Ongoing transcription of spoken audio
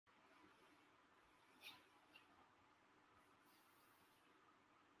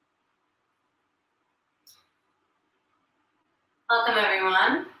Welcome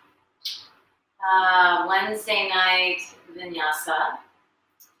everyone. Wednesday night vinyasa.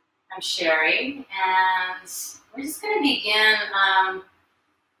 I'm Sheri, and we're just going to begin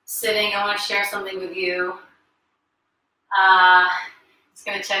sitting. I want to share something with you. Just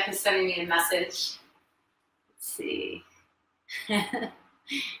going to check who's sending me a message. Let's see.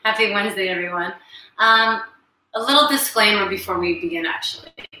 Happy Wednesday, everyone. A little disclaimer before we begin,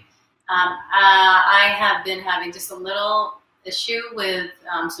 actually. I have been having just a little issue with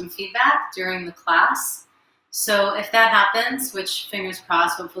some feedback during the class. So if that happens, which fingers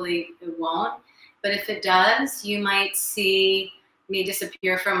crossed, hopefully it won't, but if it does, you might see me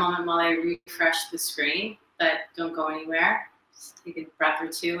disappear for a moment while I refresh the screen, but don't go anywhere. Just take a breath or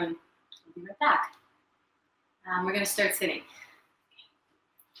two and I'll be right back. We're going to start sitting.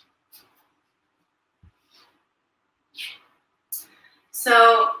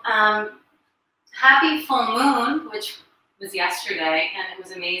 So happy full moon, which was yesterday, and it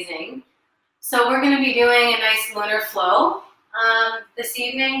was amazing. So we're going to be doing a nice lunar flow this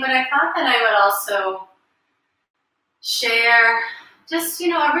evening, but I thought that I would also share just,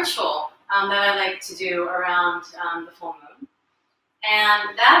 a ritual that I like to do around the full moon.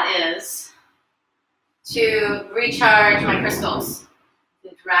 And that is to recharge my crystals, to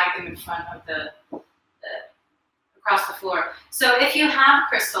drag them in front of across the floor. So if you have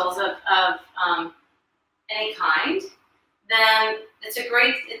crystals of any kind, then it's a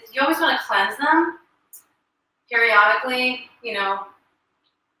great, you always want to cleanse them periodically, kind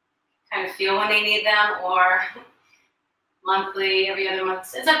of feel when they need them, or monthly, every other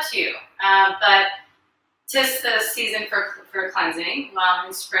month. It's up to you. But tis the season for cleansing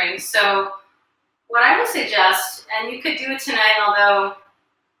in spring. So what I would suggest, and you could do it tonight, although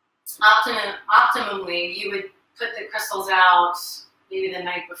optimally you would put the crystals out maybe the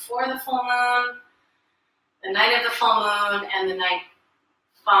night before the full moon, the night of the full moon, and the night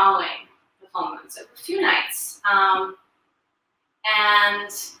following the full moon. So a few nights. And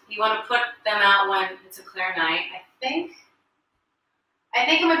you want to put them out when it's a clear night. I think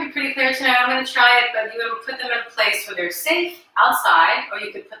it might be pretty clear tonight. I'm going to try it, but you want to put them in a place where they're safe outside, or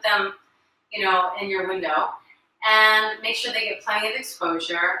you could put them, in your window, and make sure they get plenty of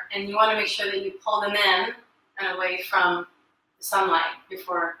exposure. And you want to make sure that you pull them in and away from the sunlight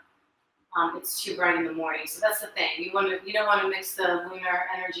before it's too bright in the morning. So that's the thing. You don't want to mix the lunar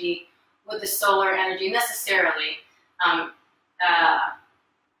energy with the solar energy necessarily.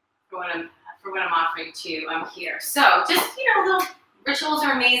 For what I'm offering to you, I'm here. So just little rituals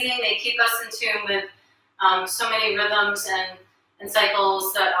are amazing. They keep us in tune with so many rhythms and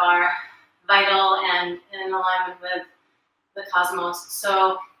cycles that are vital and in alignment with the cosmos.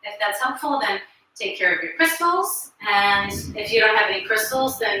 So if that's helpful, then take care of your crystals. And if you don't have any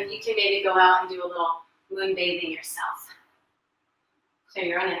crystals, then you can maybe go out and do a little moon bathing yourself. Clear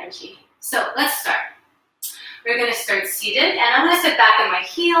your own energy. So let's start. We're going to start seated, and I'm going to sit back on my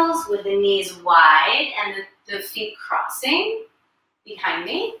heels with the knees wide and the feet crossing behind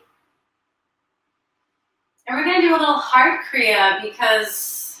me. And we're going to do a little heart kriya,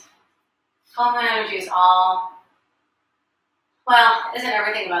 because full moon energy is isn't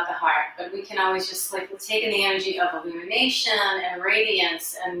everything about the heart, but we can always just take in the energy of illumination and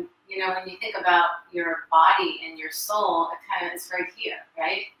radiance. And when you think about your body and your soul, it kind of is right here,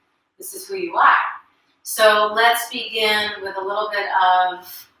 right? This is who you are. So let's begin with a little bit of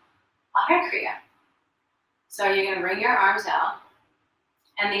a heart kriya. So you're going to bring your arms out,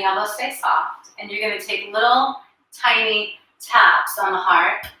 and the elbows stay soft, and you're going to take little tiny taps on the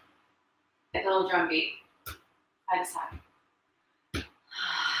heart, like a little drum beat, side to side.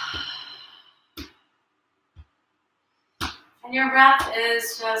 And your breath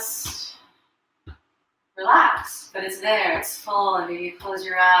is just relaxed, but it's there, it's full, and maybe you close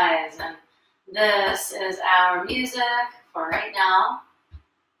your eyes. And this is our music for right now.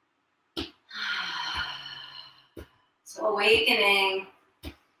 So awakening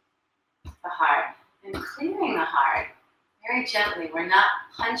the heart and clearing the heart very gently. We're not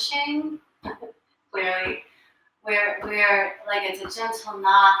punching, clearly. We're like, it's a gentle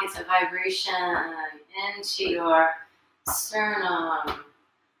knock, it's a vibration into your sternum,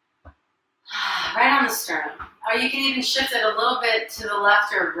 right on the sternum. Or you can even shift it a little bit to the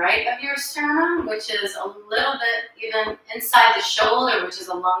left or right of your sternum, which is a little bit even inside the shoulder, which is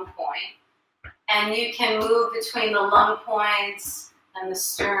a lung point. And you can move between the lung points and the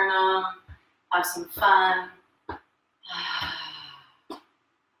sternum, have some fun.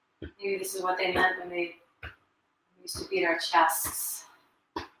 Maybe this is what they meant when they used to beat our chests.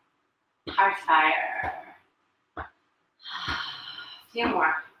 Heart fire. A few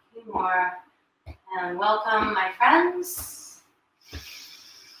more. And welcome, my friends.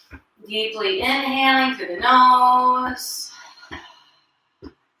 Deeply inhaling through the nose,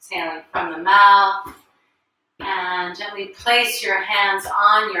 exhaling from the mouth, and gently place your hands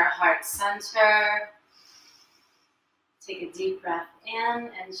on your heart center. Take a deep breath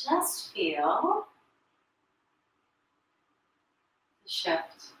in and just feel the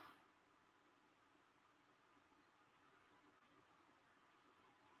shift.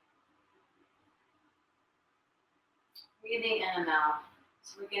 Breathing in and out.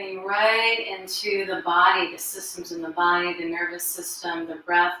 So we're getting right into the body, the systems in the body, the nervous system. The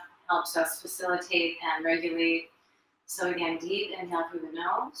breath helps us facilitate and regulate. So again, deep inhale through the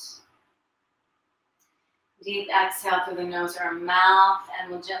nose. Deep exhale through the nose or mouth,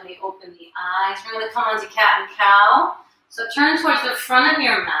 and we'll gently open the eyes. We're going to come onto cat and cow. So turn towards the front of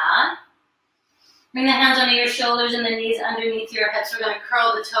your mat. Bring the hands under your shoulders and the knees underneath your hips. We're going to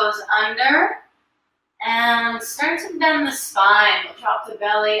curl the toes under. And start to bend the spine. We'll drop the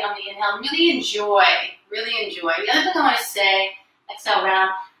belly on the inhale. Really enjoy. Really enjoy. The other thing I want to say, exhale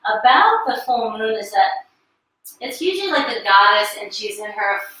round, about the full moon is that it's usually like a goddess and she's in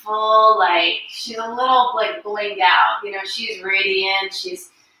her full, like, she's a little, like, blinged out. You know, she's radiant.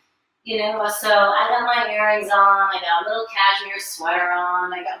 She's, you know, so I got my earrings on. I got a little cashmere sweater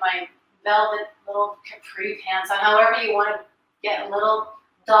on. I got my velvet little capri pants on. However you want to get a little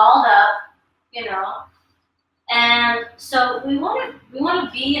dolled up, you know. And so we want to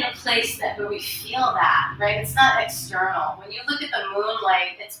be in a place where we feel that, right? It's not external. When you look at the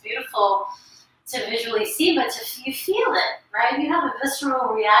moonlight, it's beautiful to visually see, but you feel it, right? You have a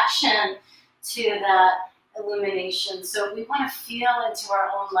visceral reaction to that illumination. So we want to feel into our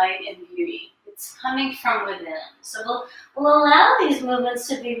own light and beauty. It's coming from within. So we'll allow these movements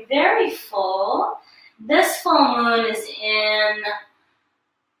to be very full. This full moon is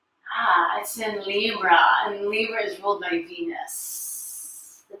it's in Libra, and Libra is ruled by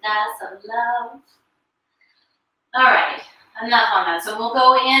Venus. The goddess of love. All right, enough on that. So we'll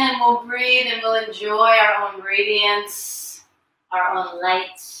go in and we'll breathe and we'll enjoy our own radiance, our own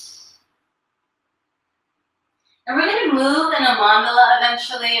light. And we're going to move in a mandala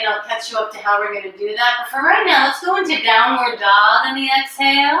eventually, and I'll catch you up to how we're going to do that. But for right now, let's go into downward dog on the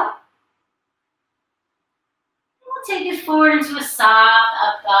exhale. We'll take it forward into a soft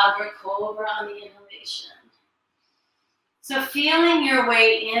up dog or cobra on the inhalation. So feeling your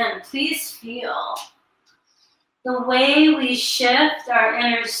way in, please feel. The way we shift our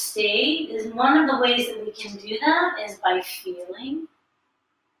inner state is one of the ways that we can do that is by feeling,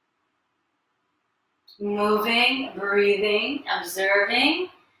 moving, breathing, observing.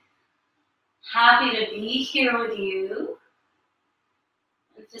 Happy to be here with you.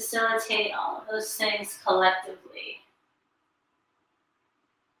 Facilitate all of those things collectively.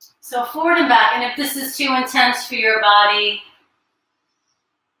 So forward and back, and if this is too intense for your body,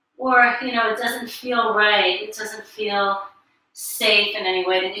 or you know it doesn't feel right, it doesn't feel safe in any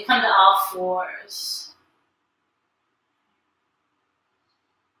way, then you come to all fours.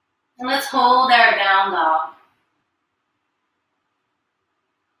 And let's hold our down dog.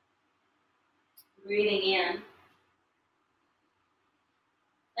 Breathing in.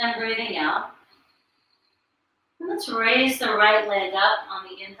 And breathing out. And let's raise the right leg up on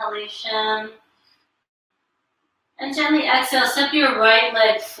the inhalation. And gently exhale, step your right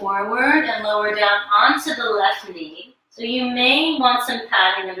leg forward and lower down onto the left knee. So you may want some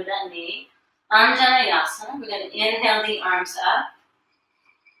padding under that knee. Anjaneyasana. We're going to inhale the arms up.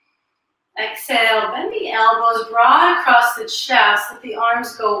 Exhale, bend the elbows broad across the chest. Let the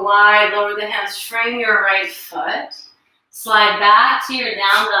arms go wide. Lower the hands. Frame your right foot. Slide back to your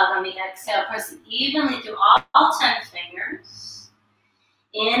down dog on the exhale. Press evenly through all 10 fingers.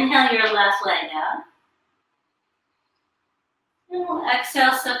 Inhale your left leg up. And we'll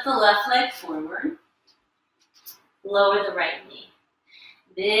exhale, step the left leg forward. Lower the right knee.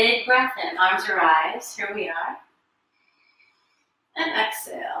 Big breath in, arms rise. Here we are. And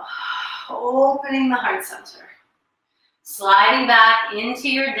exhale, opening the heart center. Sliding back into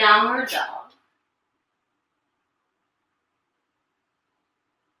your downward dog.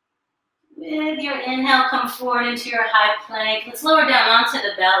 With your inhale, come forward into your high plank. Let's lower down onto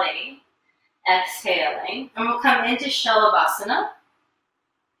the belly. Exhaling. And we'll come into Shalabhasana.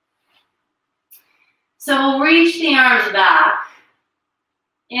 So we'll reach the arms back.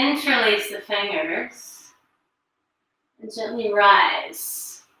 Interlace the fingers. And gently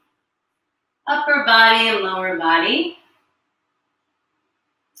rise. Upper body and lower body.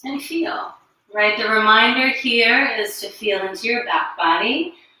 And feel. Right? The reminder here is to feel into your back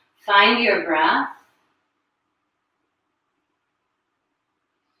body. Find your breath.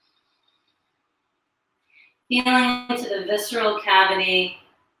 Feeling into the visceral cavity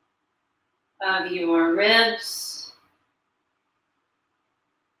of your ribs,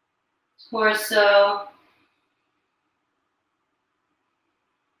 torso.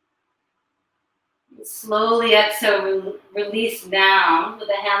 Slowly exhale, release down with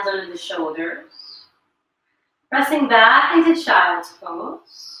the hands under the shoulders. Pressing back into child's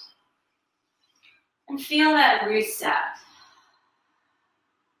pose. And feel that reset.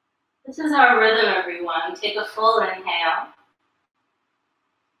 This is our rhythm, everyone. Take a full inhale.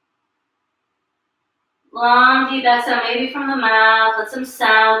 Long, deep exhale, maybe from the mouth. Let some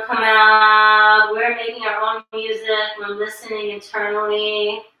sound come out. We're making our own music. We're listening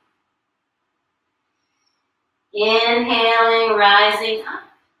internally. Inhaling, rising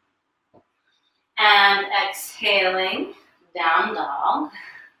up. And exhaling, down dog.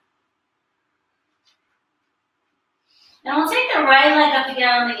 And we'll take the right leg up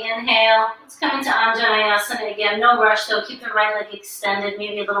again on the inhale. Let's come into Anjaneyasana again. No rush though. Keep the right leg extended,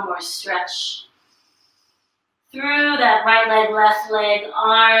 maybe a little more stretch. Through that right leg, left leg,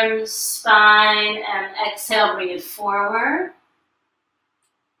 arms, spine, and exhale, bring it forward.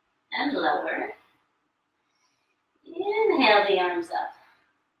 And lower. Inhale the arms up.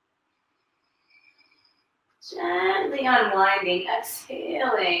 Gently unwinding,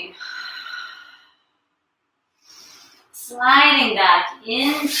 exhaling. Sliding back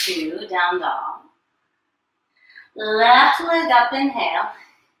into down dog. Left leg up, inhale.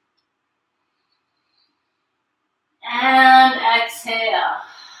 And exhale.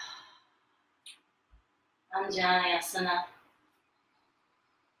 Anjaneyasana.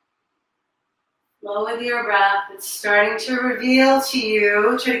 Flow with your breath. It's starting to reveal to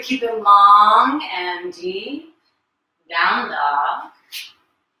you. Try to keep it long and deep. Down dog.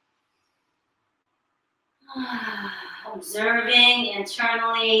 Observing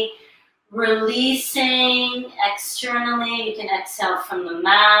internally, releasing externally. You can exhale from the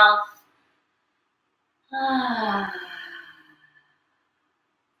mouth.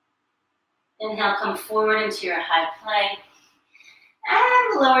 Inhale, come forward into your high plank.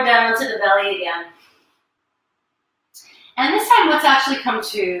 And lower down into the belly again. And this time, let's actually come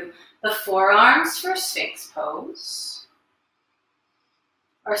to the forearms for Sphinx pose.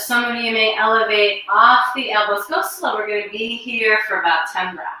 Or some of you may elevate off the elbows. Go slow. We're going to be here for about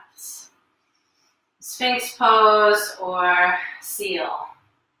 10 breaths. Sphinx pose or seal.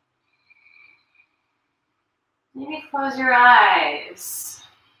 Maybe close your eyes.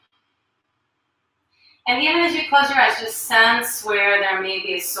 And even as you close your eyes, just sense where there may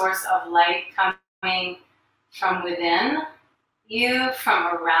be a source of light coming from within you,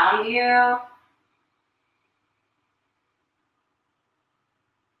 from around you.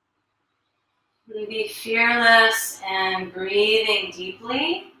 Be fearless and breathing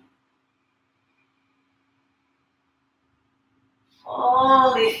deeply.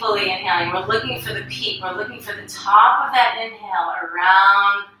 Fully inhaling. We're looking for the peak. We're looking for the top of that inhale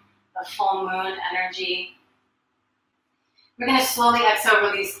around the full moon energy. We're going to slowly exhale,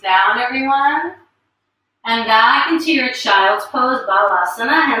 release down, everyone. And back into your child's pose,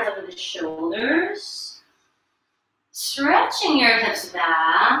 Balasana, hands over the shoulders. Stretching your hips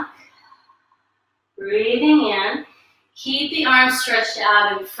back. Breathing in. Keep the arms stretched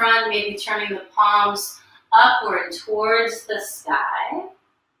out in front, maybe turning the palms upward towards the sky.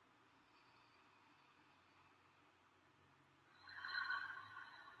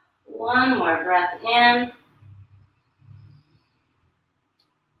 One more breath in.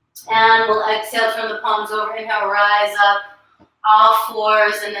 And we'll exhale from the palms over. Inhale, rise up, all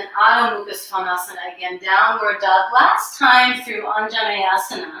fours, and then Adho Mukha Svanasana again, downward dog. Last time through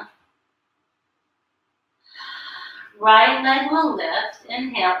Anjaneyasana. Right leg will lift.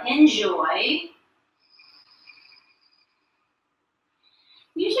 Inhale, enjoy.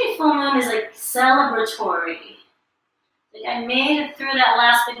 Usually full moon is like celebratory. Like I made it through that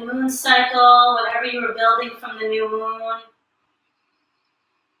last big moon cycle, whatever you were building from the new moon.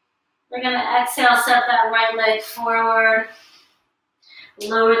 We're going to exhale, step that right leg forward.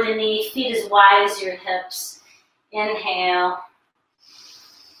 Lower the knee, feet as wide as your hips. Inhale.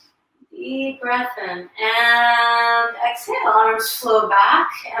 Deep breath in. And exhale, arms flow back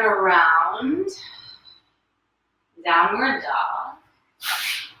and around. Downward dog.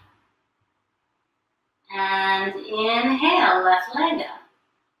 And inhale, left leg up.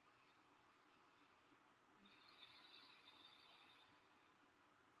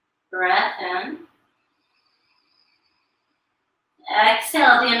 Breath in. Exhale,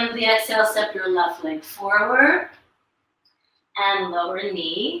 at the end of the exhale, step your left leg forward. And lower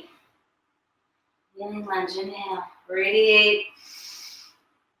knee. Kneeling lunge, inhale. Radiate.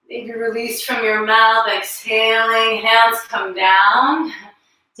 Maybe release from your mouth, exhaling. Hands come down.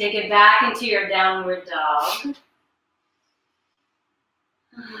 Take it back into your downward dog.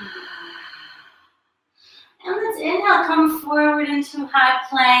 And let's inhale, come forward into high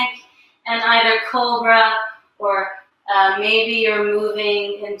plank and either cobra or maybe you're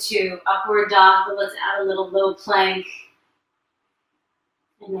moving into upward dog, but let's add a little low plank.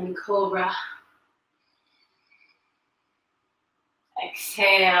 And then cobra.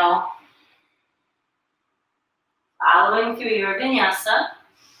 Exhale. Following through your vinyasa.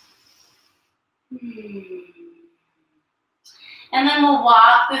 And then we'll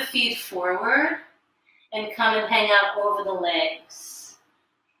walk the feet forward and come and hang out over the legs.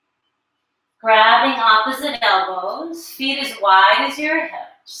 Grabbing opposite elbows, feet as wide as your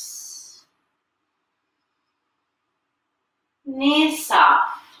hips. Knees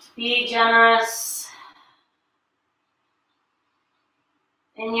soft, be generous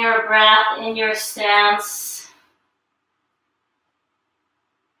in your breath, in your stance.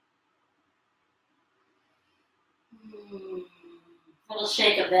 Little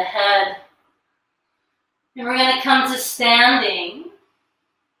shake of the head. And we're going to come to standing.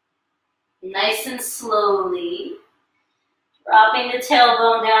 Nice and slowly. Dropping the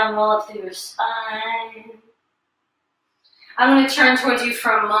tailbone down, roll up through your spine. I'm going to turn towards you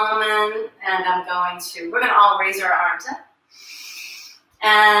for a moment, and we're going to all raise our arms up.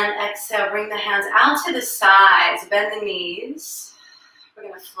 And exhale, bring the hands out to the sides, bend the knees. We're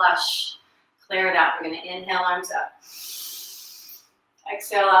going to flush, clear it out. We're going to inhale, arms up.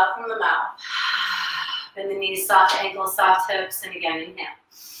 Exhale out from the mouth. Bend the knees, soft ankles, soft hips, and again, inhale.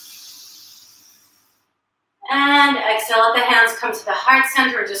 And exhale, let the hands come to the heart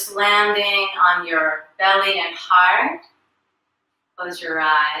center, just landing on your belly and heart. Close your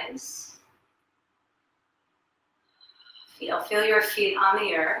eyes. Feel your feet on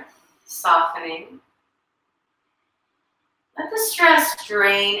the earth, softening. Let the stress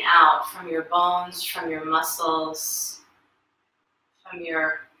drain out from your bones, from your muscles, from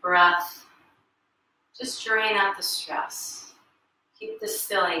your breath. Just drain out the stress. Keep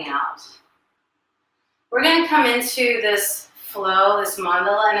distilling out. We're going to come into this flow, this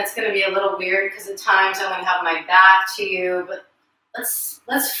mandala, and it's going to be a little weird because at times I'm going to have my back to you, but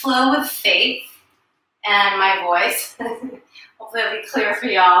let's flow with faith and my voice. Hopefully it'll be clear for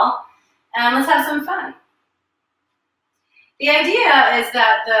y'all. And let's have some fun. The idea is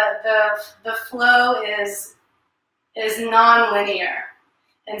that the flow is non-linear.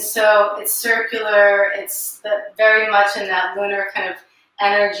 And so it's circular, it's very much in that lunar kind of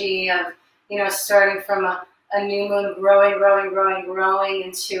energy of, starting from a new moon, growing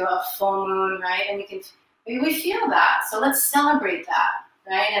into a full moon, right? And we feel that. So let's celebrate that,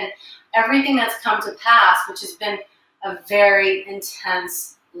 right? And everything that's come to pass, which has been a very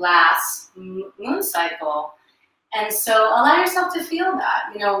intense last moon cycle. And so allow yourself to feel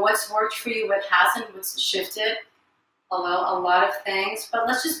that. What's worked for you, what hasn't, what's shifted. Although a lot of things, but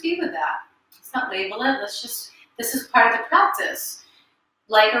let's just be with that. Let's not label it. this is part of the practice.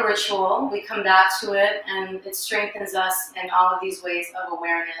 Like a ritual, we come back to it and it strengthens us in all of these ways of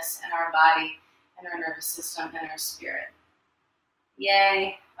awareness in our body and our nervous system and our spirit.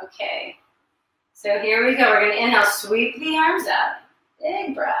 Yay. Okay. So here we go. We're going to inhale, sweep the arms up.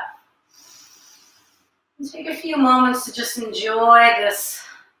 Big breath. And take a few moments to just enjoy this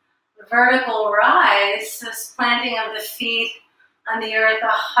vertical rise, this planting of the feet on the earth, the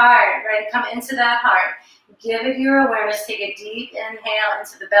heart, right? Come into that heart. Give it your awareness. Take a deep inhale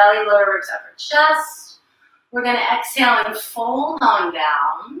into the belly, lower ribs, upper chest. We're going to exhale and fold on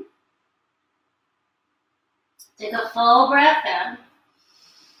down. Take a full breath in.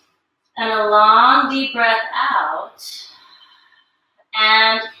 And a long, deep breath out.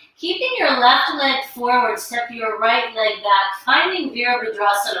 And keeping your left leg forward, step your right leg back, finding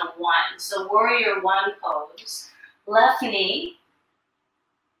Virabhadrasana 1. So warrior 1 pose. Left knee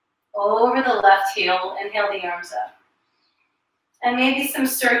over the left heel. Inhale the arms up. And maybe some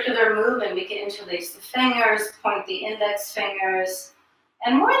circular movement. We can interlace the fingers, point the index fingers.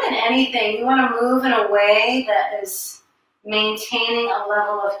 And more than anything, you want to move in a way that is maintaining a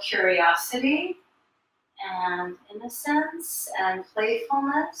level of curiosity and innocence and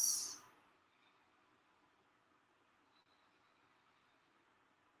playfulness.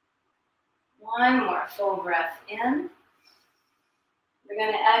 One more full breath in. We're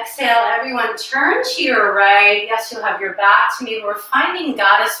going to exhale. Everyone turn to your right. Yes, you'll have your back to me. We're finding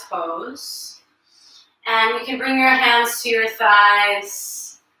goddess pose. And you can bring your hands to your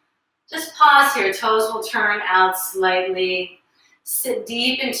thighs. Just pause here. Toes will turn out slightly. Sit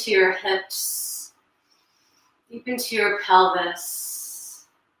deep into your hips. Deep into your pelvis.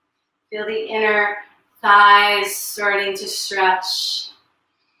 Feel the inner thighs starting to stretch.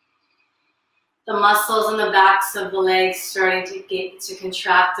 The muscles in the backs of the legs starting to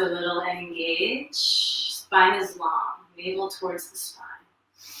contract a little and engage. Spine is long, navel towards the spine.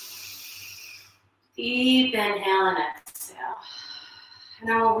 Deep inhale and exhale. And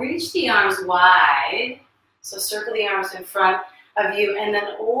then we'll reach the arms wide. So circle the arms in front of you and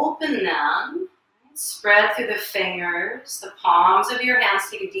then open them. Spread through the fingers, the palms of your hands.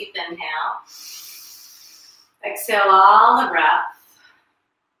 Take a deep inhale. Exhale all the breath.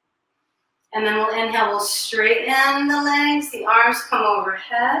 And then we'll inhale, we'll straighten the legs, the arms come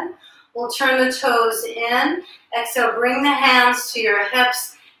overhead. We'll turn the toes in. Exhale, bring the hands to your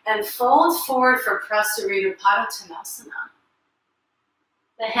hips and fold forward for Prasarita Padottanasana.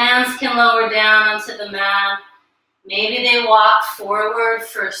 The hands can lower down onto the mat. Maybe they walk forward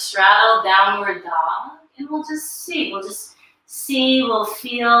for straddle, downward dog. And we'll just see, we'll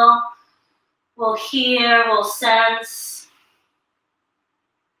feel, we'll hear, we'll sense.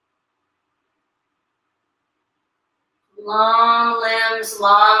 Long limbs,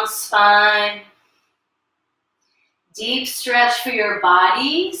 long spine. Deep stretch for your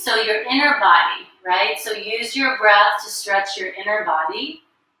body, so your inner body, right? So use your breath to stretch your inner body.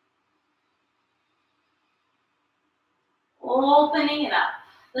 Opening it up,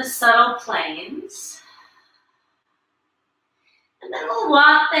 the subtle planes. And then we'll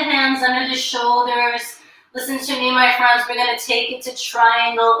walk the hands under the shoulders. Listen to me, my friends. We're going to take it to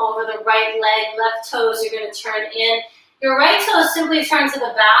triangle over the right leg. Left toes are going to turn in. Your right toes simply turn to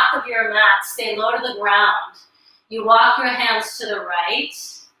the back of your mat. Stay low to the ground. You walk your hands to the right.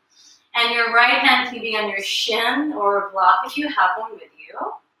 And your right hand can be on your shin or a block if you have one with you.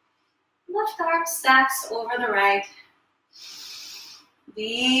 Left arm stacks over the right.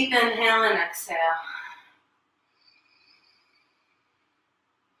 Deep inhale and exhale.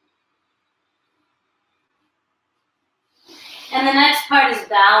 And the next part is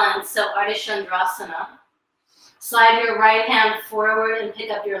balance, so Ardha Chandrasana. Slide your right hand forward and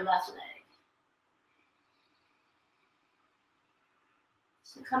pick up your left leg.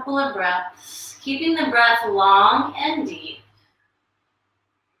 Just a couple of breaths, keeping the breath long and deep.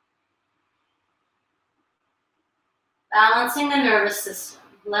 Balancing the nervous system,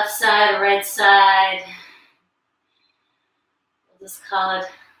 left side, right side. We'll just call it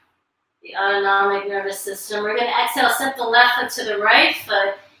the autonomic nervous system. We're going to exhale, step the left foot to the right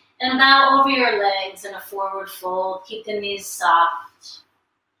foot and bow over your legs in a forward fold. Keep the knees soft.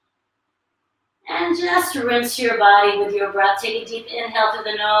 And just rinse your body with your breath. Take a deep inhale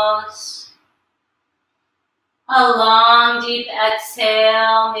through the nose. A long, deep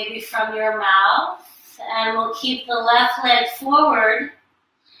exhale, maybe from your mouth. And we'll keep the left leg forward.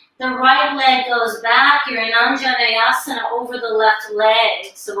 The right leg goes back. You're in Anjaneyasana over the left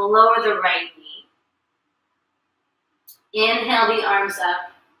leg. So we'll lower the right knee. Inhale the arms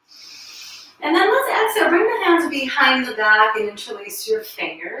up. And then let's exhale. Bring the hands behind the back and interlace your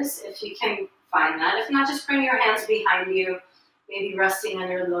fingers if you can find that. If not, just bring your hands behind you, maybe resting on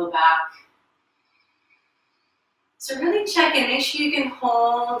your low back. So really check in. Make sure you can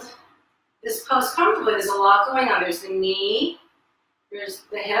hold this pose comfortably. There's a lot going on. There's the knee, there's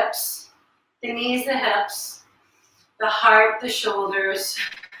the hips, the knees, the hips, the heart, the shoulders.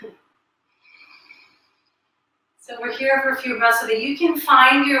 So we're here for a few breaths so that you can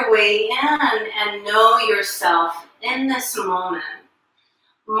find your way in and know yourself in this moment.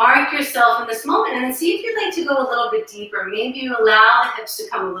 Mark yourself in this moment and then see if you'd like to go a little bit deeper. Maybe you allow the hips to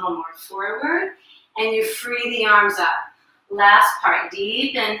come a little more forward and you free the arms up. Last part,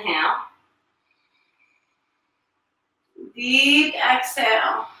 deep inhale. Deep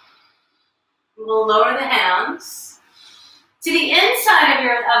exhale. We'll lower the hands to the inside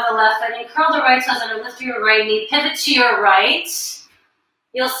of the left foot and curl the right toes under, lift your right knee, pivot to your right.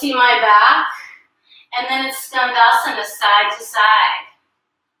 You'll see my back. And then it's Skandasana, side to side.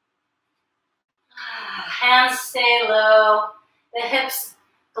 Hands stay low. The hips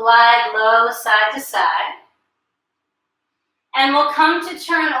glide low, side to side. And we'll come to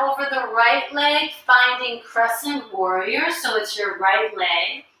turn over the right leg, finding crescent warrior. So it's your right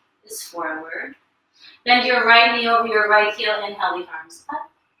leg is forward. Bend your right knee over your right heel. Inhale the arms up.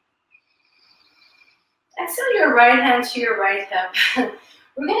 Exhale your right hand to your right hip.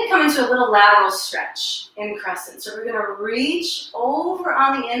 We're going to come into a little lateral stretch in crescent. So we're going to reach over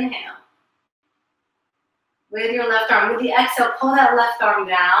on the inhale. With your left arm. With the exhale, pull that left arm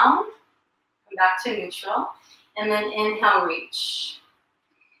down. Come back to neutral. And then inhale, reach.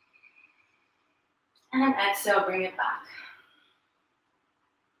 And exhale, bring it back.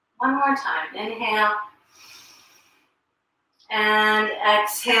 One more time. Inhale. And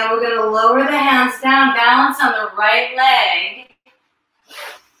exhale. We're going to lower the hands down. Balance on the right leg.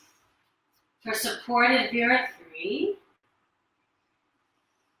 For supported, we're at 3.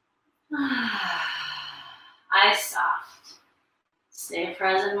 Eyes soft. Stay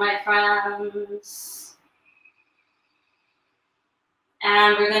present, my friends.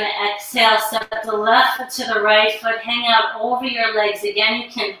 And we're going to exhale, step the left foot to the right foot, hang out over your legs. Again, you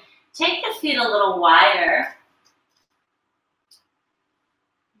can take the feet a little wider.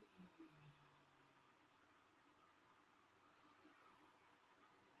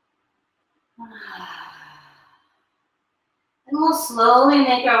 And we'll slowly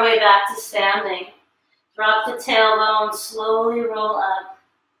make our way back to standing. Drop the tailbone, slowly roll up.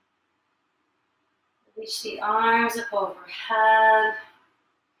 Reach the arms up overhead.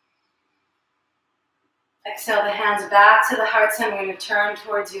 Exhale the hands back to the heart center. I'm going to turn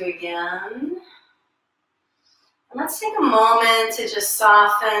towards you again. And let's take a moment to just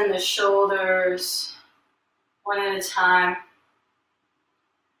soften the shoulders one at a time.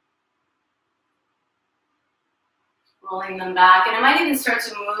 Rolling them back. And I might even start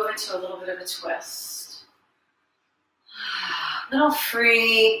to move into a little bit of a twist. Little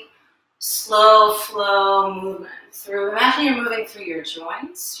free, slow flow movement through. Imagine you're moving through your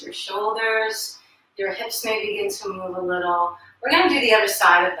joints, your shoulders. Your hips may begin to move a little. We're going to do the other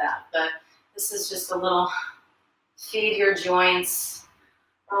side of that, but this is just a little feed your joints,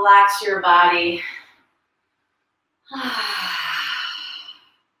 relax your body.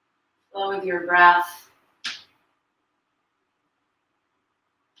 Flow with your breath.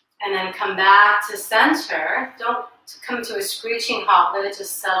 And then come back to center. Don't come to a screeching halt. Let it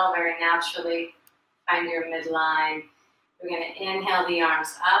just settle very naturally. Find your midline. We're going to inhale the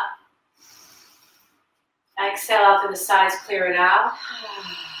arms up. Exhale out to the sides, clear it out.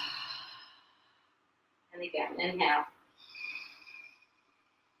 And again, inhale.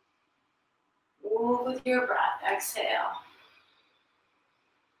 Move with your breath, exhale.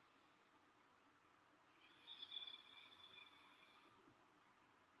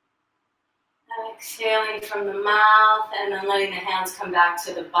 And exhaling from the mouth and then letting the hands come back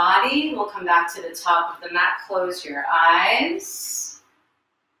to the body. We'll come back to the top of the mat. Close your eyes.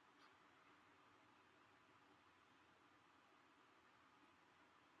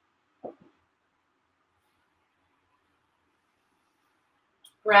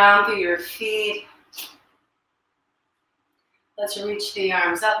 Ground through your feet. Let's reach the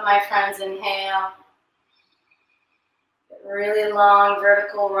arms up, my friends. Inhale. Really long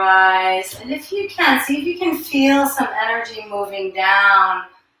vertical rise. And if you can, see if you can feel some energy moving down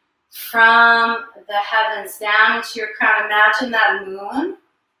from the heavens down into your crown. Imagine that moon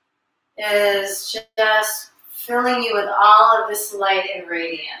is just filling you with all of this light and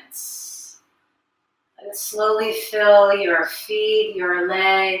radiance. Let it slowly fill your feet, your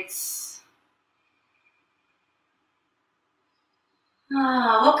legs.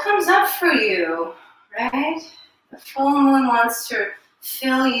 What comes up for you, right? The full moon wants to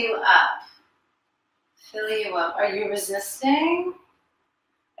fill you up. Fill you up. Are you resisting?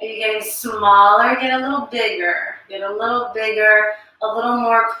 Are you getting smaller? Get a little bigger. Get a little bigger, a little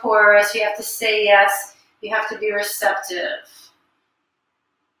more porous. You have to say yes. You have to be receptive.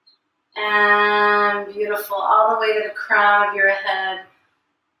 And beautiful, all the way to the crown of your head.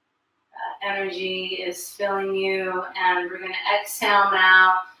 Energy is filling you, and we're going to exhale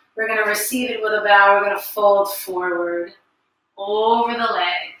now. We're going to receive it with a bow. We're going to fold forward over the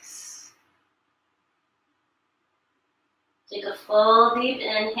legs. Take a full deep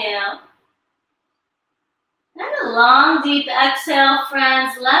inhale. And a long deep exhale,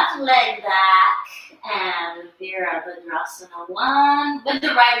 friends. Left leg back. And Virabhadrasana 1. With the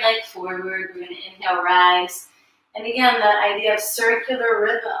right leg forward, we're going to inhale, rise. And again, that idea of circular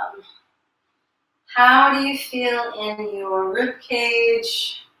rhythm. How do you feel in your rib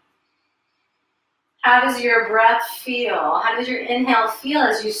cage? How does your breath feel? How does your inhale feel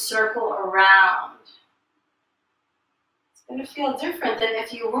as you circle around? It's going to feel different than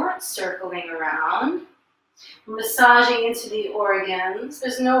if you weren't circling around. Massaging into the organs.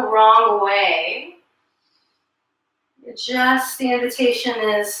 There's no wrong way. Just the invitation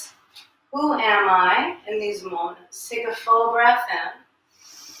is, who am I in these moments? Take a full breath in.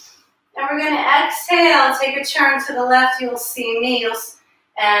 And we're going to exhale, take a turn to the left. You'll see me,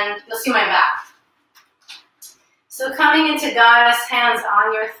 and you'll see my back. So coming into goddess, hands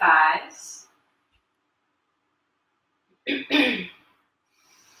on your thighs.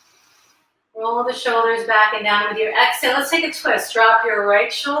 Roll the shoulders back and down with your exhale. Let's take a twist. Drop your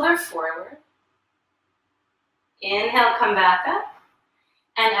right shoulder forward. Inhale, come back up.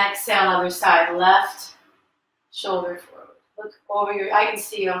 And exhale, other side. Left shoulder forward. Look over your, I can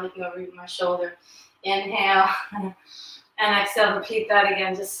see you, I'm looking over my shoulder. Inhale. And exhale, repeat that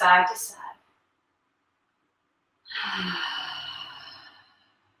again, just side to side.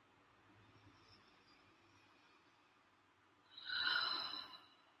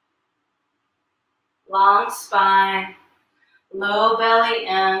 Long spine, low belly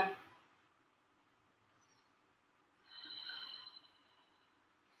in.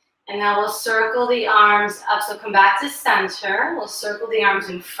 And now we'll circle the arms up. So come back to center. We'll circle the arms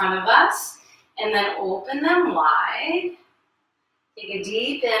in front of us and then open them wide. Take a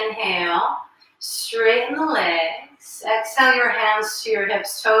deep inhale. Straighten the legs. Exhale your hands to your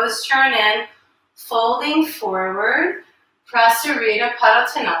hips. Toes turn in. Folding forward. Prasarita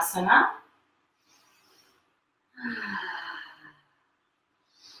Padottanasana.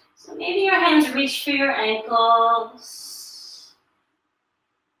 So maybe your hands reach for your ankles.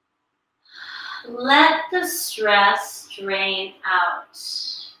 Let the stress drain out.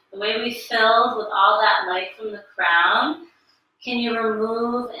 The way we filled with all that light from the crown, can you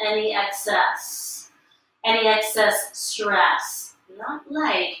remove any excess stress? Not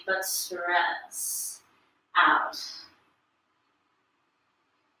light, but stress out.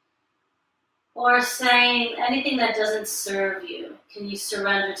 Or saying anything that doesn't serve you, can you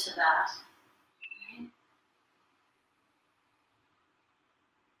surrender to that? Okay.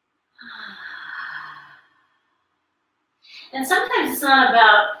 And sometimes it's not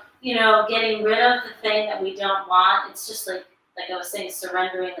about, getting rid of the thing that we don't want. It's just like I was saying,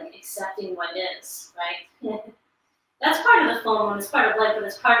 surrendering, like accepting what is, right? That's part of the full moon. It's part of life, but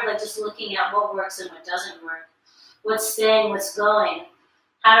it's part of like just looking at what works and what doesn't work. What's staying, what's going.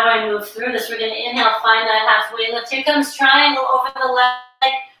 How do I move through this? We're going to inhale, find that halfway lift. Here comes triangle over the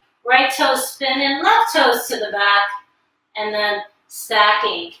leg. Right toes spin in, left toes to the back. And then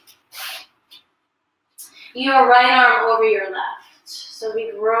stacking. Your right arm over your left. So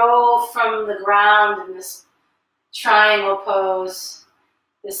we grow from the ground in this triangle pose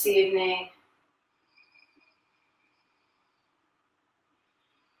this evening.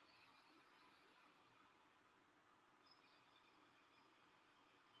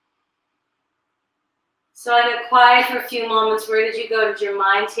 So I get quiet for a few moments. Where did you go? Did your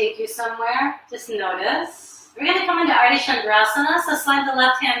mind take you somewhere? Just notice. We're going to come into Ardha Chandrasana. So slide the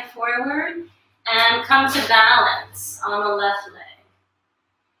left hand forward and come to balance on the left leg.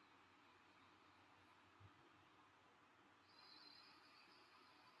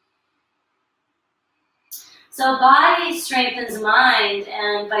 So body strengthens mind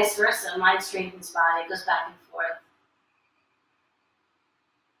and vice versa. Mind strengthens body. It goes back and forth.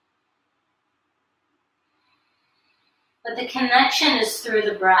 But the connection is through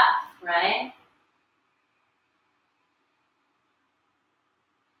the breath, right?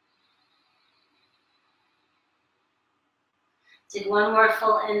 Take one more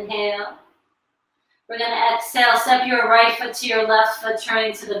full inhale. We're going to exhale. Step your right foot to your left foot,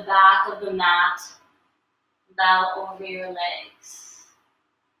 turning to the back of the mat. Bow over your legs.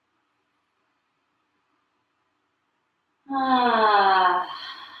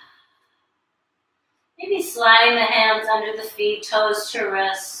 Maybe sliding the hands under the feet, toes to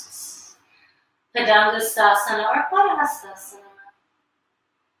wrists. Padangusthasana or Padahastasana.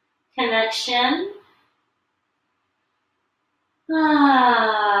 Connection. Maybe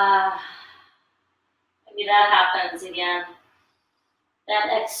that happens again.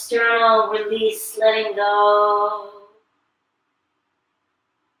 That external release, letting go.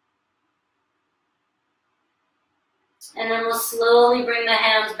 And then we'll slowly bring the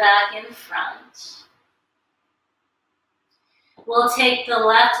hands back in front. We'll take the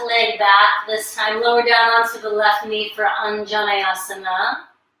left leg back this time. Lower down onto the left knee for Anjaneyasana.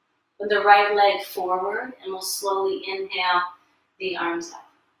 With the right leg forward. And we'll slowly inhale the arms up.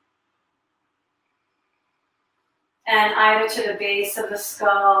 And either to the base of the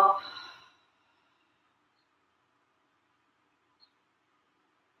skull.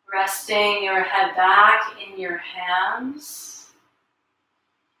 Resting your head back in your hands.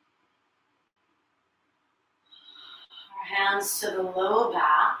 Our hands to the low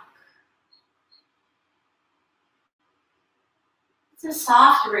back. It's a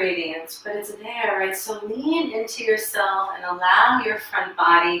soft radiance, but it's there, right? So lean into yourself and allow your front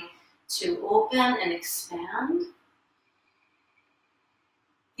body to open and expand.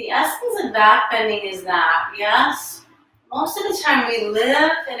 The essence of back bending is that, yes, most of the time we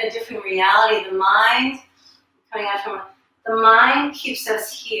live in a different reality. The mind, the mind keeps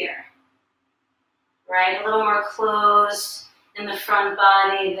us here, right? A little more closed in the front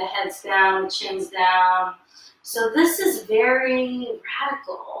body, the head's down, the chin's down. So this is very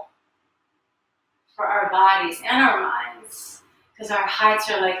radical for our bodies and our minds, because our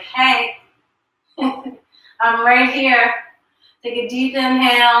heights are like, hey, I'm right here. Take a deep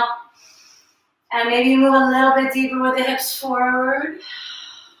inhale And maybe you move a little bit deeper with the hips forward.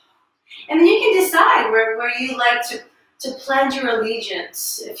 And then you can decide where you like to pledge your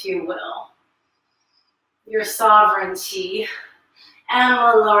allegiance, if you will, your sovereignty. And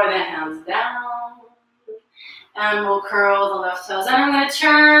we'll lower the hands down. And we'll curl the left toes. And I'm going to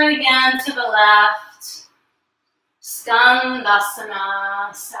turn again to the left.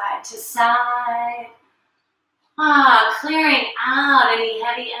 Skandasana, side to side. Clearing out any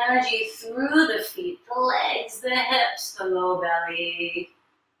heavy energy through the feet, the legs, the hips, the low belly.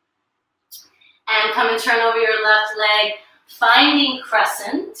 And come and turn over your left leg, finding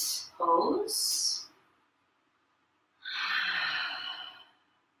crescent pose.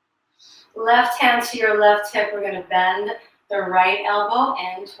 Left hand to your left hip, we're going to bend the right elbow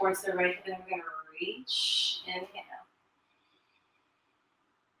in towards the right hip, and we're going to reach, inhale,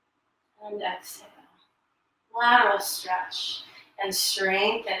 and exhale. Lateral stretch and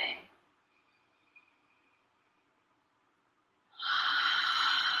strengthening.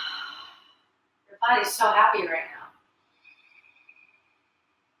 Your body's so happy right now.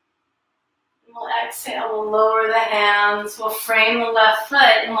 We'll exhale, we'll lower the hands, we'll frame the left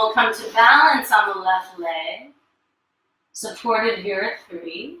foot, and we'll come to balance on the left leg. Supported here at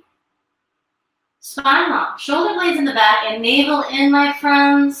 3. Spine long, shoulder blades in the back and navel in, my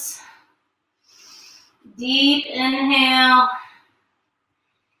friends. Deep inhale.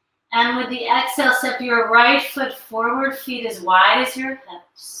 And with the exhale, step your right foot forward, feet as wide as your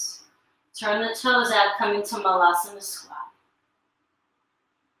hips. Turn the toes out, coming to Malasana squat.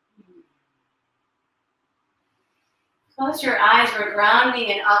 Close your eyes, we're grounding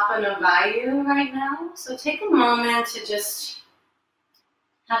in Apana Vayu right now. So take a moment to just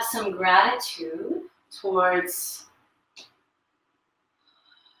have some gratitude towards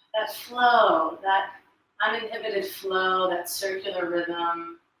that flow, that uninhibited flow, that circular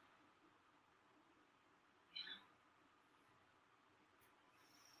rhythm.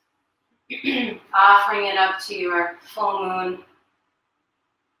 Offering it up to your full moon.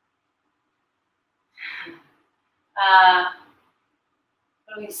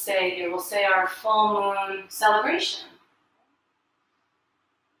 What do we say here? We'll say our full moon celebration.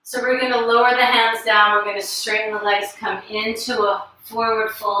 So we're going to lower the hands down. We're going to straighten the legs, come into a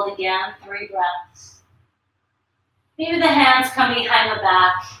forward fold again. 3 breaths. Maybe the hands come behind the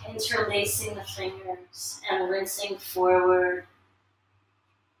back, interlacing the fingers and rinsing forward.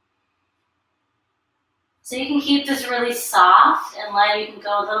 So you can keep this really soft and light. You can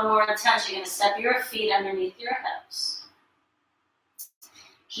go a little more intense. You're going to step your feet underneath your hips.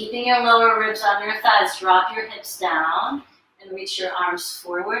 Keeping your lower ribs on your thighs, drop your hips down and reach your arms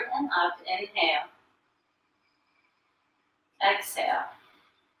forward and up. Inhale. Exhale.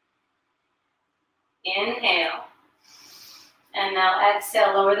 Inhale. And now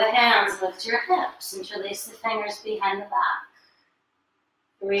exhale, lower the hands, lift your hips, interlace the fingers behind the back.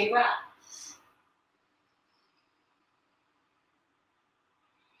 3 breaths.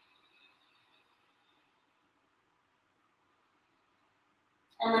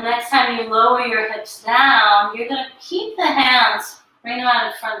 And the next time you lower your hips down, you're going to keep the hands, bring them out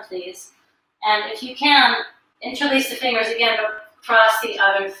in front, please. And if you can, interlace the fingers again, but cross the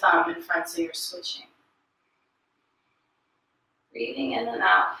other thumb in front so you're switching. Breathing in and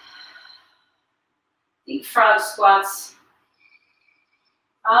out. Deep frog squats.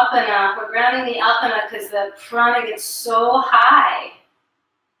 Apana. We're grounding the apana because the prana gets so high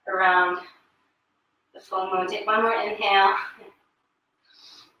around the full moon. Take one more inhale.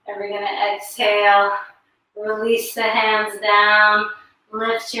 And we're going to exhale. Release the hands down.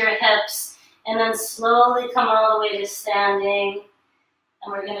 Lift your hips. And then slowly come all the way to standing.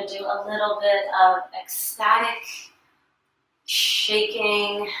 And we're going to do a little bit of ecstatic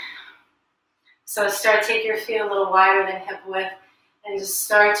shaking. So take your feet a little wider than hip width and just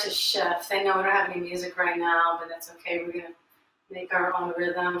start to shift. I know we don't have any music right now, but that's okay. We're going to make our own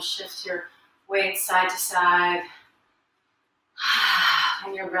rhythm. Shift your weight side to side.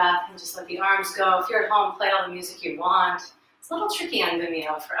 On your breath, and just let the arms go. If you're at home, play all the music you want. It's a little tricky on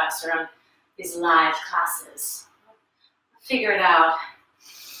Vimeo for us around these live classes. Figure it out.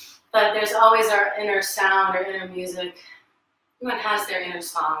 But there's always our inner sound or inner music. Everyone has their inner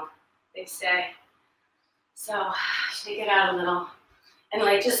song, they say. So shake it out a little. And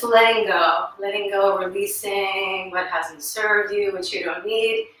like just letting go, releasing what hasn't served you, what you don't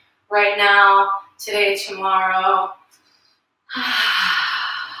need right now, today, tomorrow.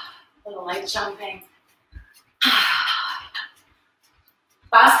 A little light jumping.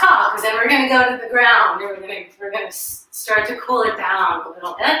 Last call, because then we're going to go to the ground. We're going to start to cool it down a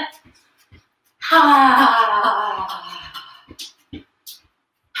little bit.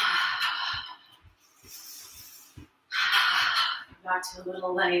 back to a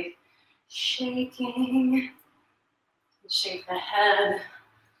little light shaking. Shake the head.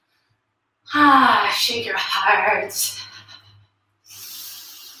 Shake your heart.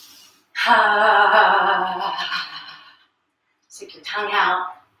 Stick your tongue out.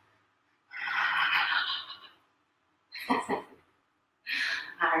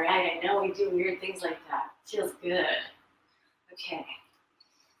 All right, I know we do weird things like that. Feels good. Okay.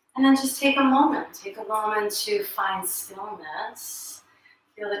 And then just take a moment. Take a moment to find stillness.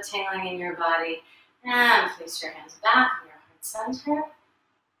 Feel the tingling in your body. And place your hands back in your heart center.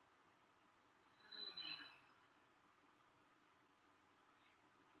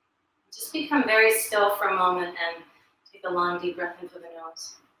 Just become very still for a moment and take a long, deep breath in through the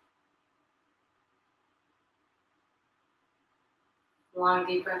nose. Long,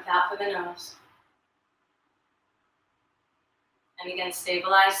 deep breath out through the nose. And again,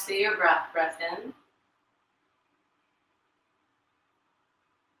 stabilize through your breath. Breath in.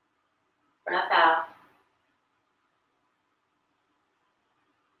 Breath out.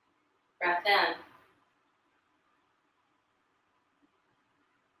 Breath in.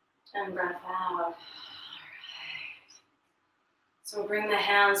 And breath out. All right. So bring the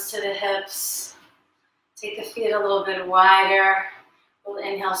hands to the hips. Take the feet a little bit wider. We'll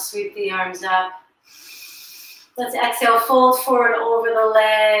inhale, sweep the arms up. Let's exhale, fold forward over the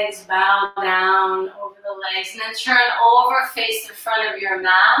legs, bow down over the legs, and then turn over, face the front of your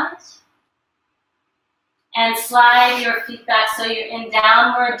mat. And slide your feet back so you're in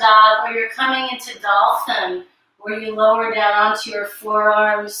downward dog, or you're coming into dolphin, where you lower down onto your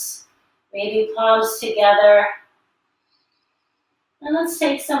forearms, maybe palms together. And let's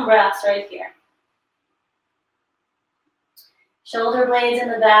take some breaths right here. Shoulder blades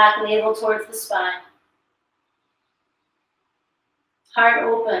in the back, navel towards the spine. Heart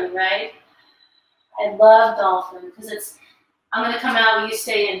open, right? I love dolphin because I'm going to come out when you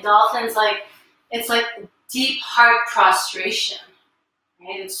stay in. Dolphin's it's like deep heart prostration,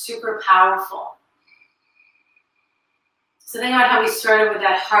 right? It's super powerful. So think about how we started with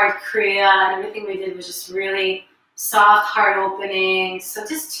that heart kriya, and everything we did was just really soft heart opening. So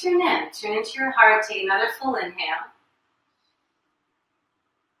just tune into your heart. Take another full inhale.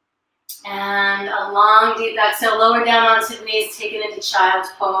 And a long, deep exhale. Lower down onto the knees, take it into child's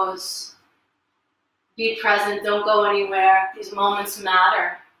pose. Be present, don't go anywhere. These moments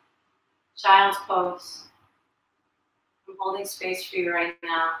matter. Child's pose. I'm holding space for you right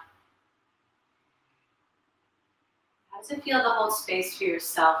now. How does it feel to hold space for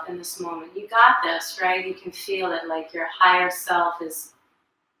yourself in this moment? You got this, right? You can feel it, like your higher self is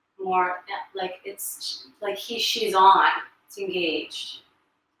more, like it's like she's on. It's engaged.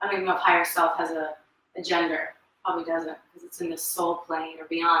 I don't even know if higher self has a gender. Probably doesn't, because it's in the soul plane or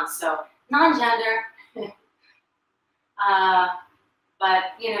beyond. So non-gender. But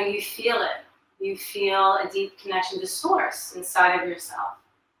you feel it. You feel a deep connection to source inside of yourself.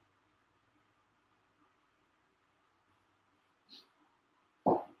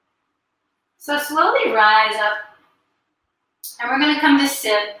 So slowly rise up, and we're going to come to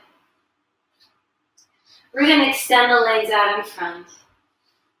sit. We're going to extend the legs out in front.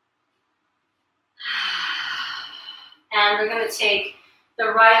 And we're going to take the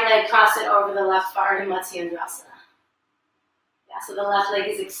right leg, cross it over the left for Ardha Matsyendrasana. Yeah, so the left leg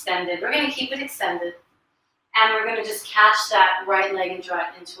is extended. We're going to keep it extended. And we're going to just catch that right leg and draw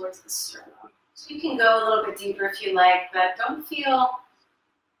it in towards the sternum. So you can go a little bit deeper if you like, but don't feel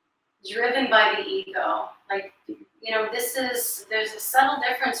driven by the ego. There's a subtle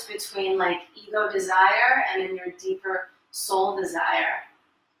difference between ego desire and then your deeper soul desire.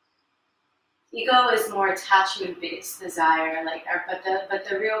 Ego is more attachment-based desire, but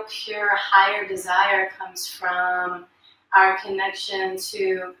the real pure higher desire comes from our connection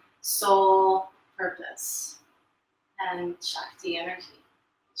to soul purpose and Shakti energy.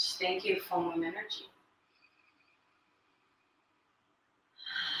 Thank you, full moon energy.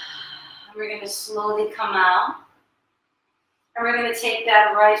 We're going to slowly come out, and we're going to take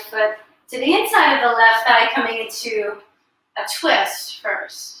that right foot to the inside of the left thigh, coming into a twist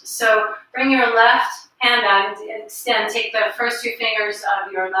first. So bring your left hand out and extend. Take the first two fingers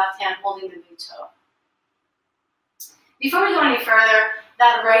of your left hand holding the big toe. Before we go any further,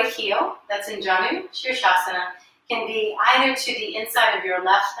 that right heel that's in Janu Shirshasana can be either to the inside of your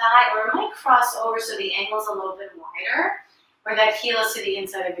left thigh, or it might cross over so the angle's a little bit wider, or that heel is to the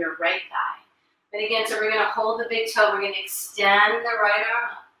inside of your right thigh. But again, so we're going to hold the big toe. We're going to extend the right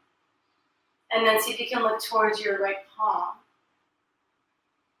arm up. And then see if you can look towards your right palm.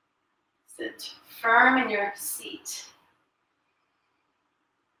 Sit firm in your seat.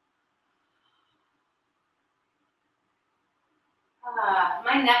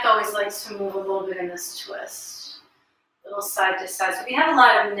 My neck always likes to move a little bit in this twist, a little side to side. So if you have a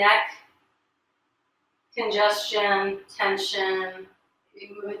lot of neck congestion, tension,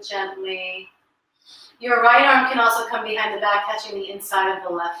 you move it gently. Your right arm can also come behind the back, catching the inside of the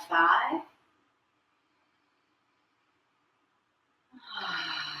left thigh.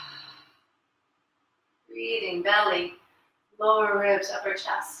 Breathing, belly, lower ribs, upper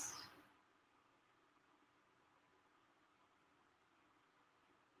chest.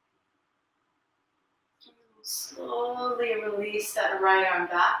 Slowly release that right arm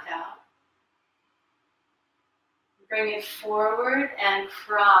back out. Bring it forward and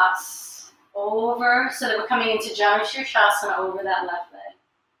cross over so that we're coming into Janu Shirshasana over that left leg.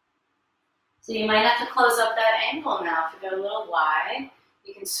 So you might have to close up that ankle now. If you go a little wide,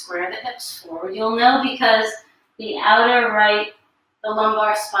 you can square the hips forward. You'll know because the outer right, the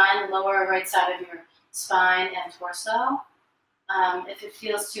lumbar spine, the lower right side of your spine and torso, if it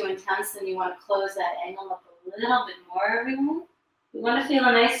feels too intense, then you want to close that angle up a little bit more, everyone. We want to feel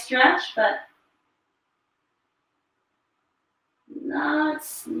a nice stretch, but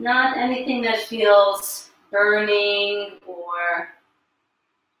not anything that feels burning or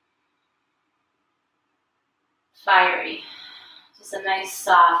fiery. Just a nice,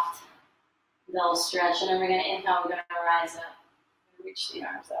 soft, dull stretch. And then we're going to inhale, we're going to rise up. Reach the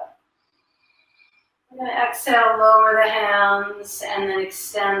arms up. We're going to exhale, lower the hands, and then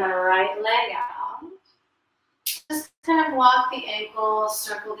extend the right leg out. Just kind of walk the ankles,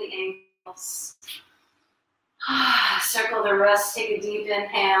 circle the ankles. Circle the wrists, take a deep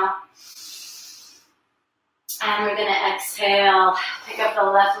inhale. And we're going to exhale, pick up the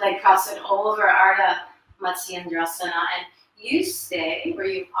left leg, cross it over Ardha Matsyendrasana. And you stay where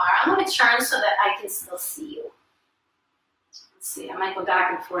you are. I'm going to turn so that I can still see you. Let's see, I might go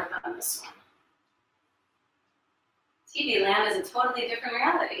back and forth on this one. TV land is a totally different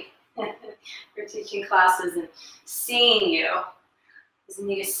reality. We're teaching classes and seeing you doesn't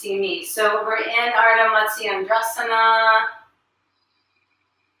need to see me. So we're in Ardha Matsyendrasana.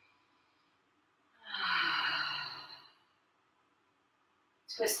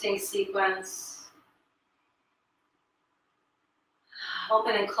 Twisting sequence.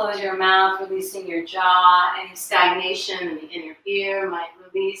 Open and close your mouth, releasing your jaw. Any stagnation in the inner ear might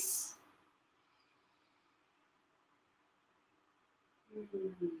release.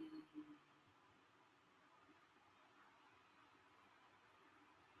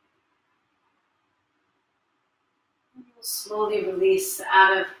 Slowly release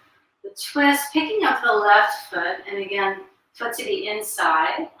out of the twist, picking up the left foot, and again, foot to the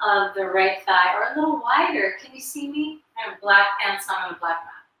inside of the right thigh, or a little wider. Can you see me? I have black pants on a black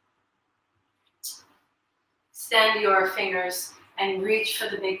mat. Extend your fingers and reach for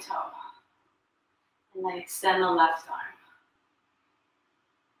the big toe. And then extend the left arm.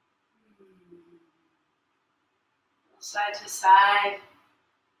 Side to side.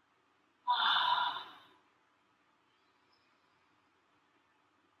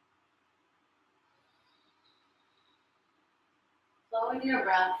 Flow with your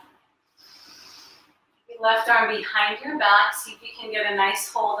breath. Your left arm behind your back. See if you can get a nice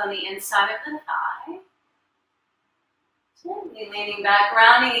hold on the inside of the thigh. Gently leaning back,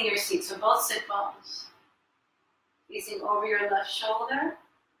 rounding in your seat. So both sit bones. Facing over your left shoulder.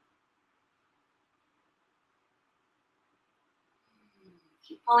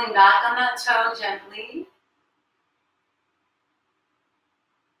 Keep pulling back on that toe gently.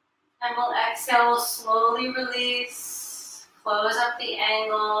 And we'll exhale, we'll slowly release. Close up the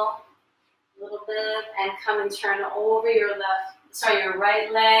angle a little bit and come and turn over your your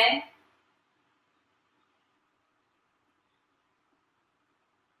right leg.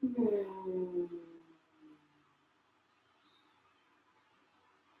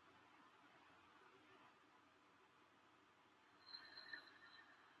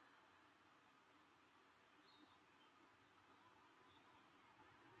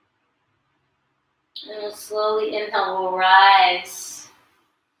 And we'll slowly inhale, we'll rise.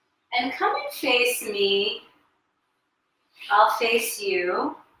 And come and face me. I'll face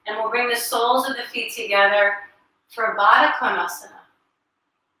you. And we'll bring the soles of the feet together for Baddha Konasana.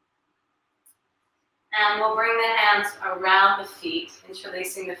 And we'll bring the hands around the feet,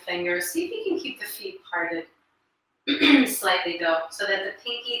 interlacing the fingers. See if you can keep the feet parted slightly though, so that the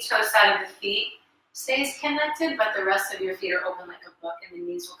pinky toe side of the feet stays connected, but the rest of your feet are open like a book and the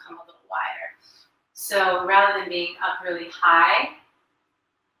knees will come a little wider. So rather than being up really high,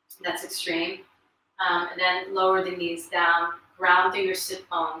 that's extreme, and then lower the knees down, ground through your sit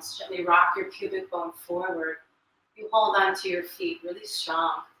bones, gently rock your pubic bone forward. You hold on to your feet really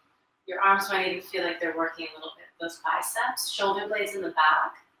strong. Your arms might even feel like they're working a little bit. those biceps, shoulder blades in the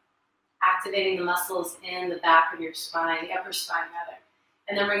back, activating the muscles in the back of your spine, the upper spine rather.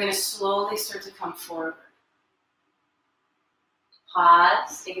 And then we're going to slowly start to come forward.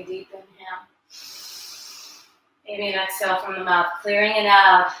 Pause, take a deep inhale. Maybe an exhale from the mouth, clearing it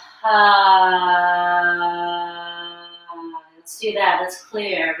out. Let's do that, let's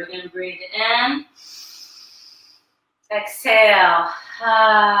clear. We're going to breathe in. Exhale.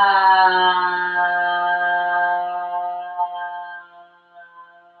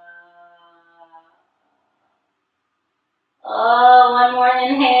 Oh, one more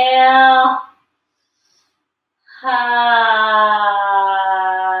inhale.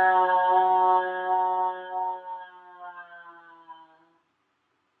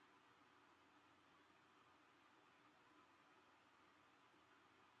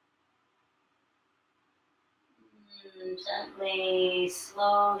 Gently,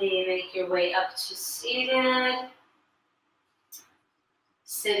 slowly make your way up to seated.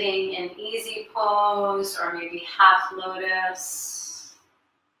 Sitting in easy pose or maybe half lotus.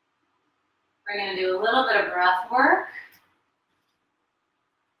 We're going to do a little bit of breath work.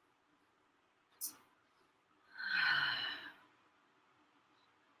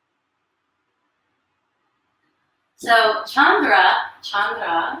 So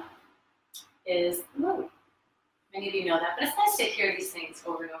Chandra is, many of you know that, but it's nice to hear these things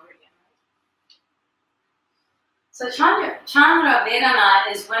over and over again. So Chandra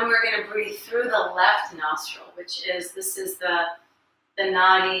Vedana is when we're going to breathe through the left nostril, which is, this is the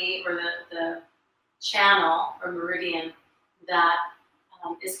nadi or the channel or meridian that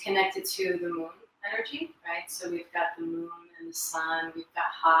is connected to the moon energy, right? So we've got the moon and the sun, we've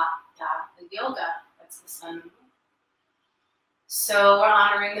got Hatha, the yoga, that's the sun and moon. So we're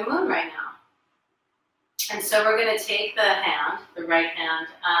honoring the moon right now. And so we're going to take the hand, the right hand,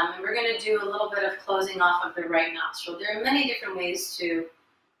 and we're going to do a little bit of closing off of the right nostril. There are many different ways to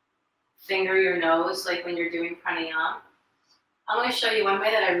finger your nose, like when you're doing pranayama. I'm going to show you one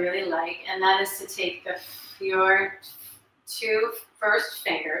way that I really like, and that is to take your two first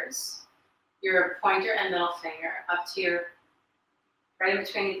fingers, your pointer and middle finger, up to your, right in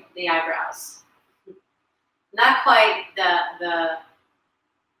between the eyebrows. Not quite the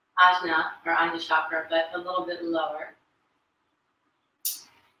ajna or anya chakra, but a little bit lower.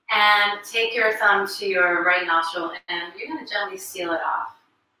 And take your thumb to your right nostril, and you're going to gently seal it off.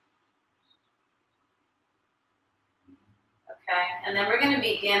 Okay, and then we're going to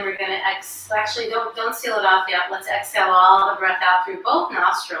begin. We're going to actually don't seal it off yet. Let's exhale all the breath out through both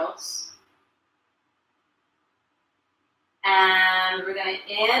nostrils. And we're going to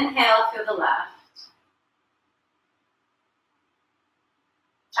inhale through the left.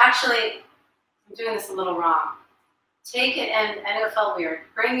 Actually, I'm doing this a little wrong. Take it, and I know it felt weird.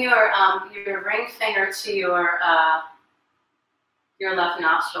 Bring your ring finger to your left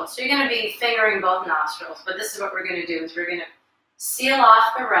nostril. So you're going to be fingering both nostrils, but this is what we're going to do, is we're going to seal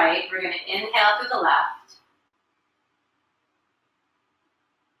off the right. We're going to inhale through the left.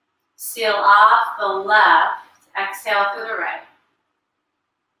 Seal off the left. Exhale through the right.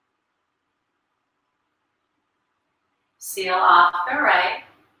 Seal off the right.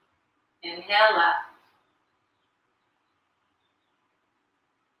 Inhale left.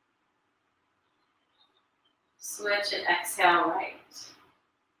 Switch and exhale right.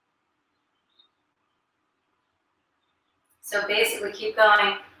 So basically keep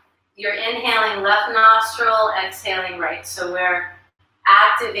going. You're inhaling left nostril, exhaling right. So we're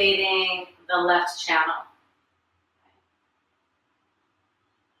activating the left channel.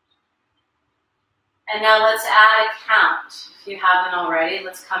 And now let's add a count. If you haven't already,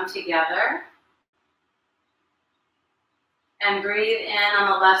 let's come together. And breathe in on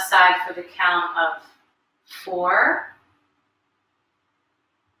the left side for the count of 4.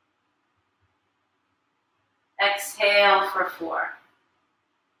 Exhale for 4.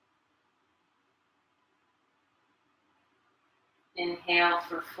 Inhale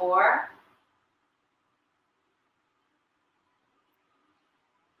for 4.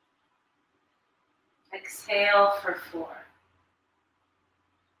 Exhale for 4.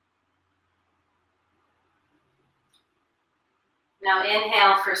 Now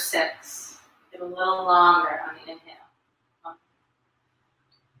inhale for 6. Get a little longer on the inhale.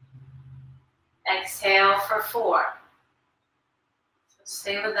 Exhale for 4. So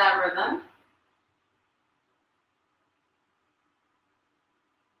stay with that rhythm.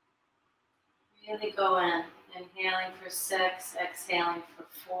 Really go in. Inhaling for 6, exhaling for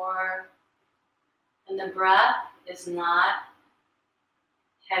 4. And the breath is not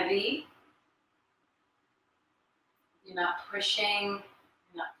heavy. You're not pushing,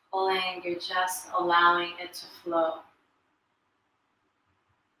 you're not pulling, you're just allowing it to flow.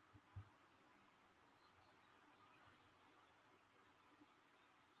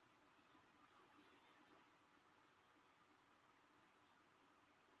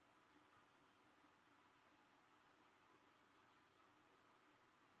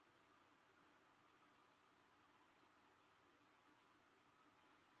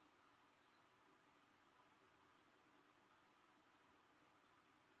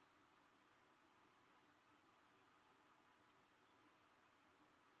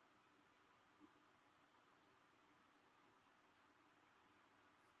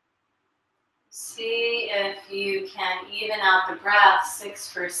 See if you can even out the breath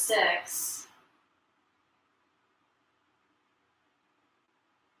 6 for 6.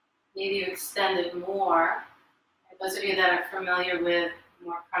 Maybe you extend it more. Those of you that are familiar with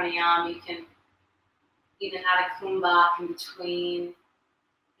more pranayama, you can even add a kumbhak in between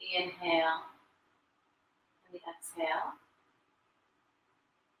the inhale and the exhale.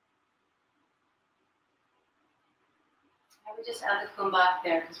 I would just add the kumbhak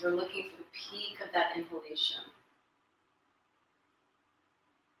there because we're looking for the peak of that inhalation.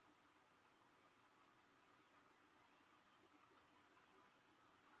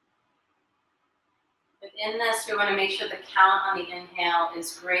 But in this, we want to make sure the count on the inhale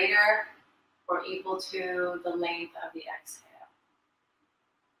is greater or equal to the length of the exhale.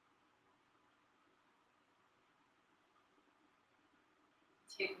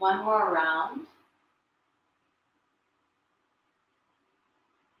 Take one more round.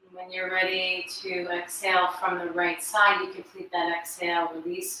 And when you're ready to exhale from the right side, you complete that exhale,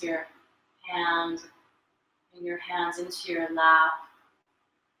 release your hand and your hands into your lap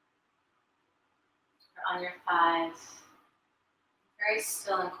or on your thighs. Very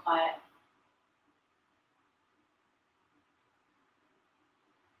still and quiet.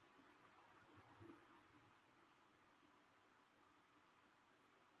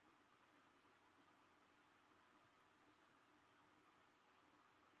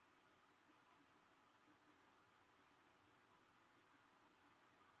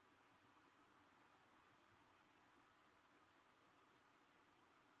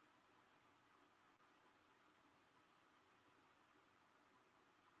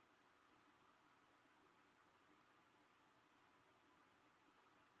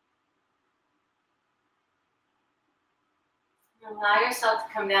 Allow yourself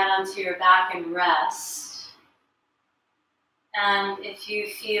to come down onto your back and rest. And if you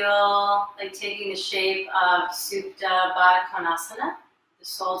feel like taking the shape of Supta Baddha Konasana, the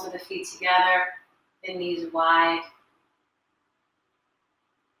soles of the feet together, the knees wide.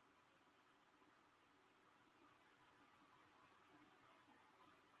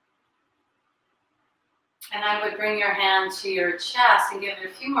 And I would bring your hand to your chest and give it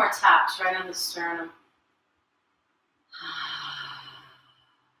a few more taps right on the sternum.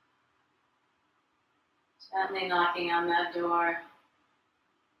 Gently knocking on that door.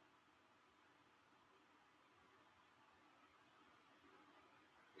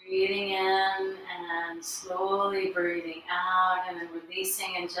 Breathing in and slowly breathing out and then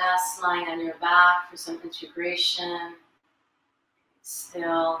releasing and just lying on your back for some integration.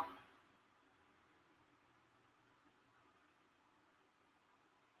 Still.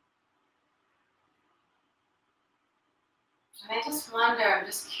 And I just wonder, I'm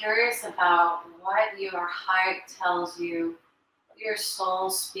just curious about what your heart tells you, what your soul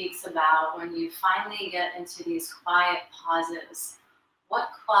speaks about when you finally get into these quiet pauses. What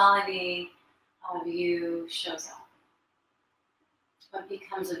quality of you shows up? What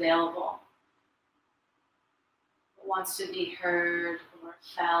becomes available? What wants to be heard or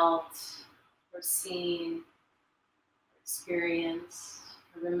felt or seen or experienced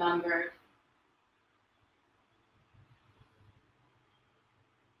or remembered?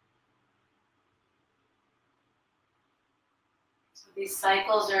 So these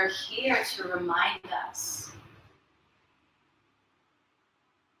cycles are here to remind us.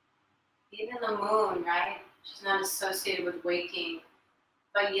 Even the moon, right? She's not associated with waking,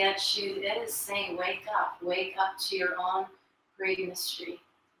 but yet she is saying, wake up to your own great mystery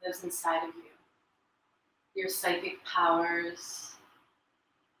that lives inside of you. Your psychic powers,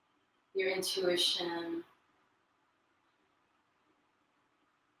 your intuition,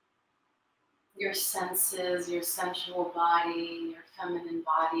 your senses, your sensual body, your feminine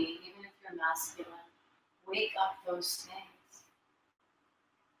body, even if you're masculine. Wake up those things,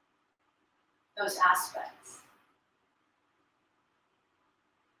 those aspects.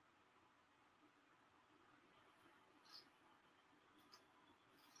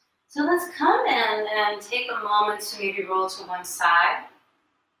 So let's come in and take a moment to maybe roll to one side.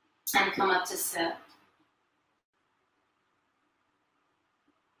 And come up to sit.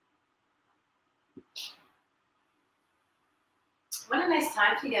 What a nice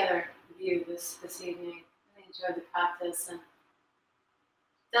time together with you this evening. I really enjoyed the practice, and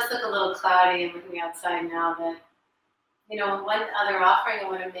it does look a little cloudy. I'm looking outside now, but you know, one other offering I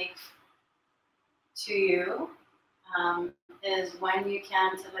want to make to you is when you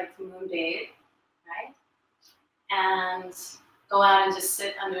can to like the moon bathe, right? And go out and just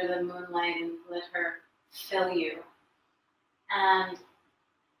sit under the moonlight and let her fill you. And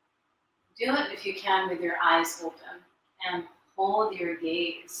do it if you can with your eyes open and hold your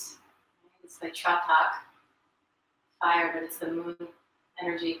gaze. It's like chatak, fire, but it's the moon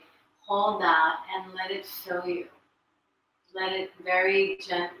energy. Hold that and let it fill you. Let it very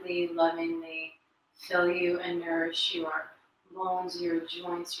gently, lovingly fill you and nourish your bones, your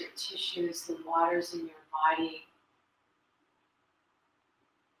joints, your tissues, the waters in your body.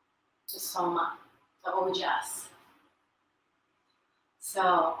 The soma, the ojas.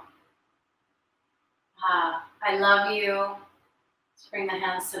 So, I love you. Let's bring the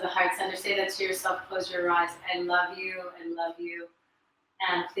hands to the heart center. Say that to yourself. Close your eyes. I love you. I love you.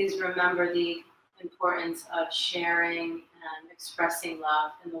 And please remember the importance of sharing and expressing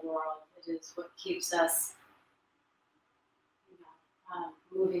love in the world. It is what keeps us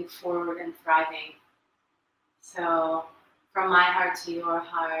moving forward and thriving. So, from my heart to your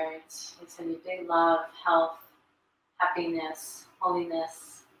heart, I send you big love, health, happiness,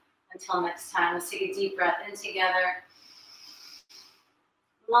 holiness. Until next time, let's take a deep breath in together.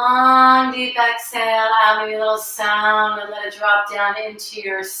 Long, deep exhale, out maybe a little sound, and let it drop down into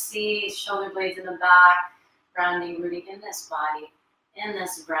your seat, shoulder blades in the back, grounding, rooting in this body, in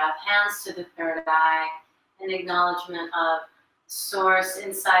this breath, hands to the third eye, an acknowledgement of source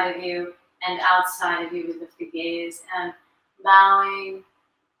inside of you and outside of you. We lift the gaze and bowing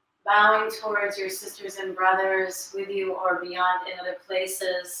towards your sisters and brothers with you or beyond in other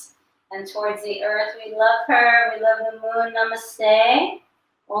places. And towards the earth, we love her, we love the moon. Namaste.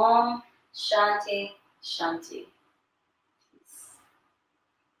 Om Shanti Shanti.